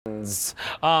friends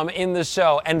in the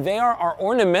show, and they are our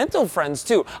ornamental friends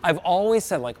too. I've always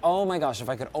said, like, oh my gosh, if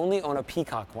I could only own a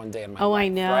peacock one day in my life. Oh, I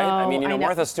know. Right? I mean, you know,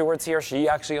 Martha Stewart's here. She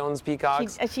actually owns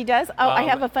peacocks. She does? Oh, I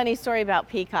have a funny story about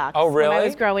peacocks. Oh, really? When I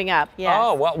was growing up, yes.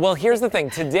 Oh, well, here's the thing.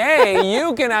 Today,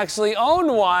 you can actually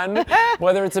own one,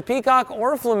 whether it's a peacock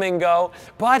or a flamingo,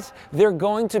 but they're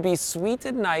going to be sweet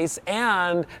and nice,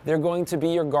 and they're going to be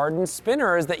your garden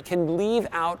spinners that you can leave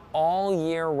out all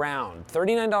year round.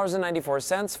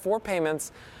 $39.94, 4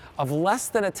 payments of less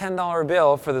than a $10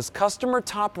 bill for this customer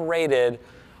top rated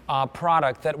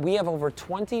product that we have over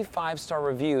 25-star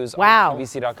reviews on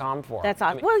QVC.com for. That's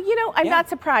awesome. Well, you know, I'm not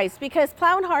surprised because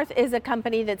Plow Hearth is a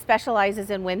company that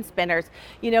specializes in wind spinners.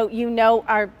 You know,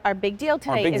 our big deal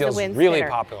tonight is a wind spinner. Really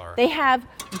popular. They have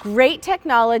great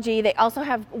technology. They also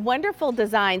have wonderful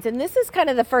designs, and this is kind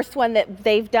of the first one that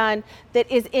they've done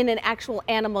that is in an actual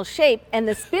animal shape, and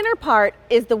the spinner part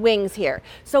is the wings here.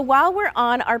 So while we're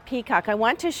on our peacock, I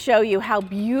want to show you how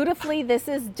beautifully this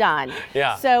is done.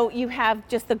 Yeah. So you have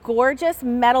just the gorgeous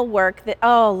metal work that,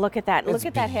 oh, look at that. Look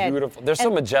at that head. Beautiful. They're so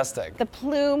majestic. The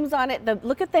plumes on it,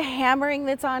 look at the hammering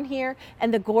that's on here,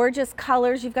 and the gorgeous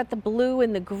colors. You've got the blue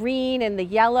and the green and the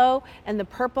yellow and the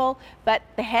purple, but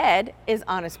the head is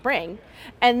on a spring.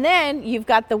 And then you've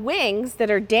got the wings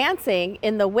that are dancing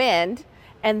in the wind,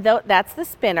 and that's the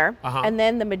spinner. And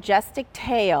then the majestic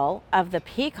tail of the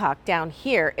peacock down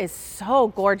here is so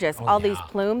gorgeous. All these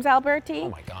plumes, Alberti. Oh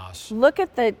my gosh. Look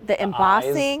at the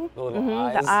embossing. Eyes, the little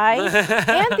eyes. The eyes.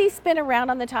 And these spin around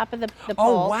on the top of the pole.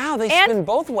 Oh wow, they spin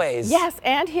both ways. Yes,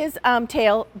 and his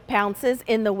tail pounces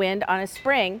in the wind on a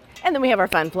spring. And then we have our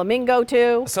fun flamingo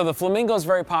too. So the flamingo is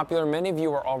very popular. Many of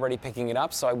you are already picking it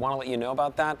up, so I want to let you know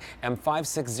about that.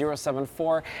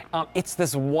 M56074. It's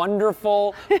this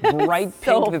wonderful bright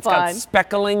pink that's got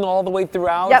speckling all the way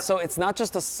throughout. So it's not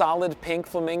just a solid pink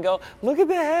flamingo. Look at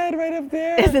the head right up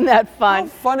there. Isn't that fun? How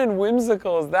fun and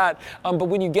whimsical is that? But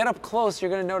when you get up close, you're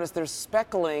going to notice there's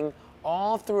speckling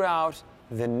all throughout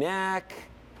the neck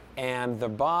and the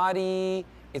body.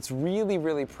 It's really,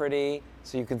 really pretty.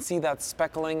 So you can see that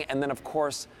speckling, and then of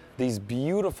course these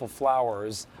beautiful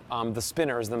flowers, the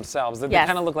spinners themselves. They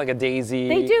kind of look like a daisy.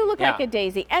 They do look like a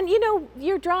daisy, and you know,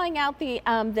 you're drawing out the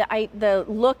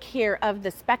look here of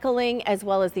the speckling as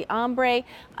well as the ombre.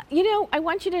 You know, I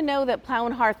want you to know that Plow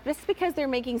and Hearth, just because they're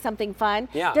making something fun,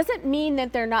 doesn't mean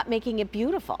that they're not making it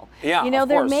beautiful. You know,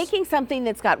 they're making something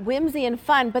that's got whimsy and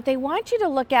fun, but they want you to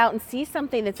look out and see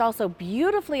something that's also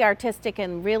beautifully artistic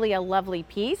and really a lovely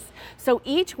piece. So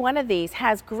each one of these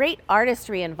has great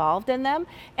artistry involved in them,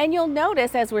 and you'll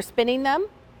notice as we're spinning them,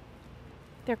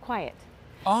 they're quiet.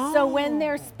 So when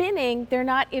they're spinning, they're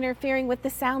not interfering with the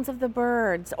sounds of the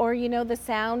birds or, you know, the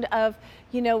sound of,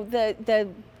 you know, the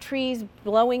trees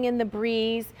blowing in the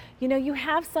breeze. You know, you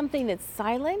have something that's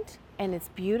silent and it's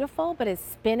beautiful, but it's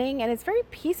spinning and it's very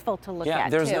peaceful to look at.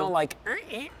 There's too. no like. There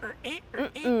isn't.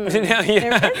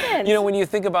 You know, when you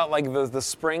think about like the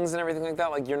springs and everything like that,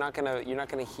 like you're not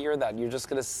gonna hear that. You're just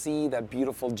gonna see that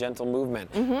beautiful, gentle movement.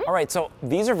 All right, so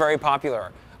these are very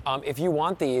popular. If you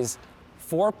want these,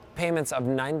 4 payments of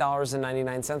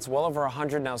 $9.99, well over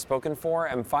 100 now spoken for,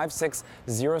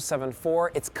 M56074.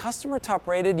 It's customer top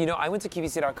rated. You know, I went to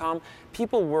QVC.com.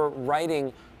 People were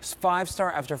writing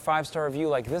 5-star after 5-star review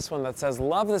like this one that says,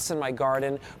 love this in my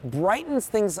garden, brightens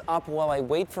things up while I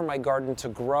wait for my garden to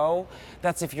grow.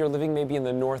 That's if you're living maybe in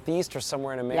the Northeast or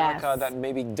somewhere in America that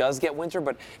maybe does get winter,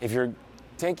 but if you're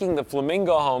taking the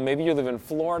flamingo home, maybe you live in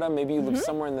Florida, maybe you live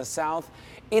somewhere in the South,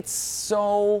 it's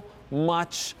so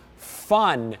much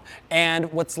fun.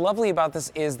 And what's lovely about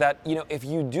this is that, you know, if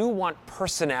you do want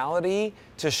personality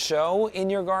to show in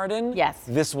your garden,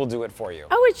 this will do it for you.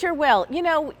 Oh, it sure will. You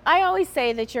know, I always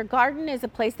say that your garden is a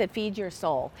place that feeds your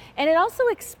soul, and it also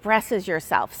expresses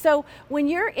yourself. So when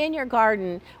you're in your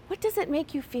garden, what does it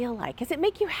make you feel like? Does it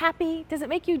make you happy? Does it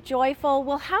make you joyful?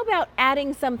 Well, how about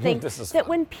adding something that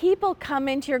when people come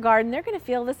into your garden, they're going to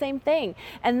feel the same thing?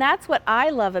 And that's what I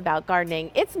love about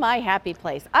gardening. It's my happy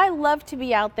place. I love to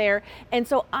be out there, and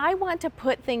so I want to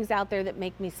put things out there that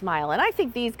make me smile. And I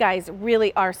think these guys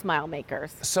really are smile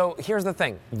makers. So here's the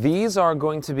thing. These are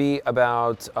going to be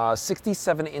about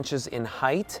 67 inches in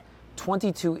height,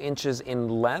 22 inches in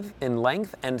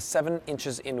length, and 7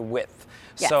 inches in width.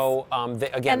 So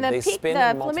they spin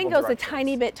in multiple flamingo's directions. a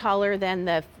tiny bit taller than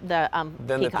the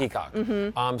peacock.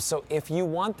 So if you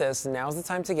want this, now's the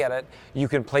time to get it. You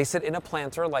can place it in a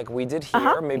planter like we did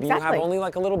here. Maybe you have only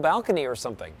like a little balcony or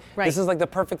something. This is like the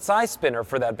perfect size spinner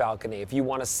for that balcony if you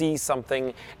want to see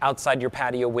something outside your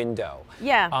patio window.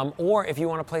 Or if you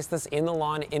want to place this in the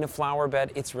lawn in a flower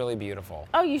bed, it's really beautiful.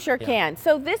 Oh, you sure can.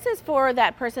 So this is for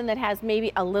that person that has has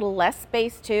maybe a little less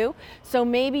space too. So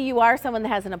maybe you are someone that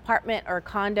has an apartment or a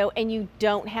condo and you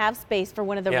don't have space for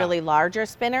one of the really larger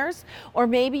spinners, or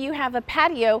maybe you have a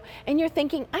patio and you're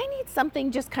thinking, I need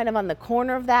something just kind of on the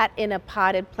corner of that in a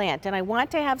potted plant, and I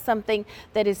want to have something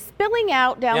that is spilling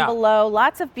out down below,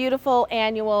 lots of beautiful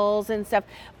annuals and stuff,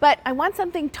 but I want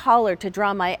something taller to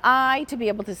draw my eye to be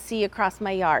able to see across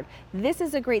my yard. This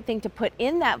is a great thing to put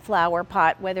in that flower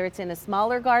pot, whether it's in a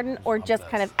smaller garden or just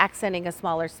kind of accenting a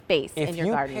smaller space in your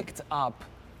garden. If you picked up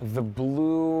the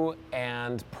blue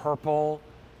and purple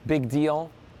Big Deal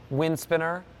wind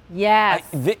spinner, yes,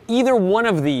 either one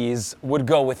of these would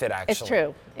go with it, actually. It's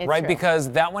true. It's right, true.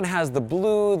 because that one has the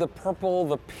blue, the purple,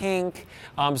 the pink,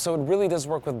 so it really does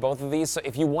work with both of these. So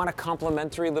if you want a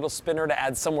complimentary little spinner to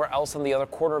add somewhere else in the other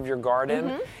corner of your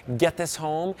garden, get this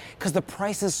home, because the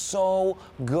price is so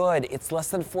good. It's less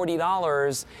than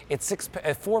 $40. It's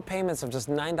 4 payments of just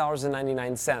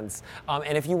 $9.99.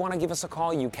 And if you want to give us a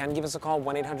call, you can give us a call.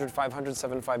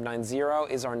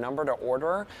 1-800-500-7590 is our number to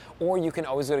order, or you can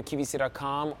always go to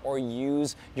QVC.com or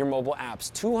use your mobile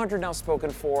apps. 200 now spoken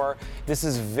for. This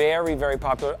is very, very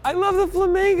popular. I love the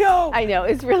flamingo. I know,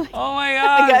 it's really. Oh my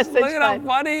gosh, look at how fun.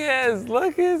 funny he is.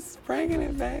 Look, he's spraying in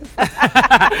his face.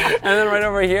 And then right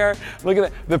over here, look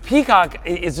at the peacock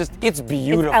is just, it's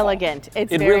beautiful. It's elegant.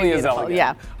 It's it very really beautiful. is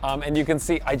elegant. Yeah. And you can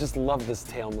see, I just love this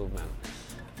tail movement.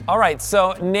 All right,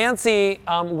 so Nancy,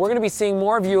 we're going to be seeing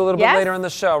more of you a little bit later in the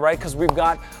show, right? Because we've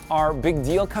got our big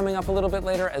deal coming up a little bit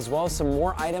later, as well as some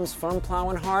more items from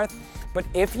Plow and Hearth. But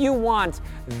if you want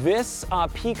this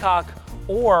peacock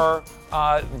or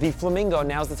the flamingo,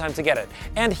 now's the time to get it.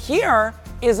 And here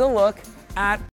is a look at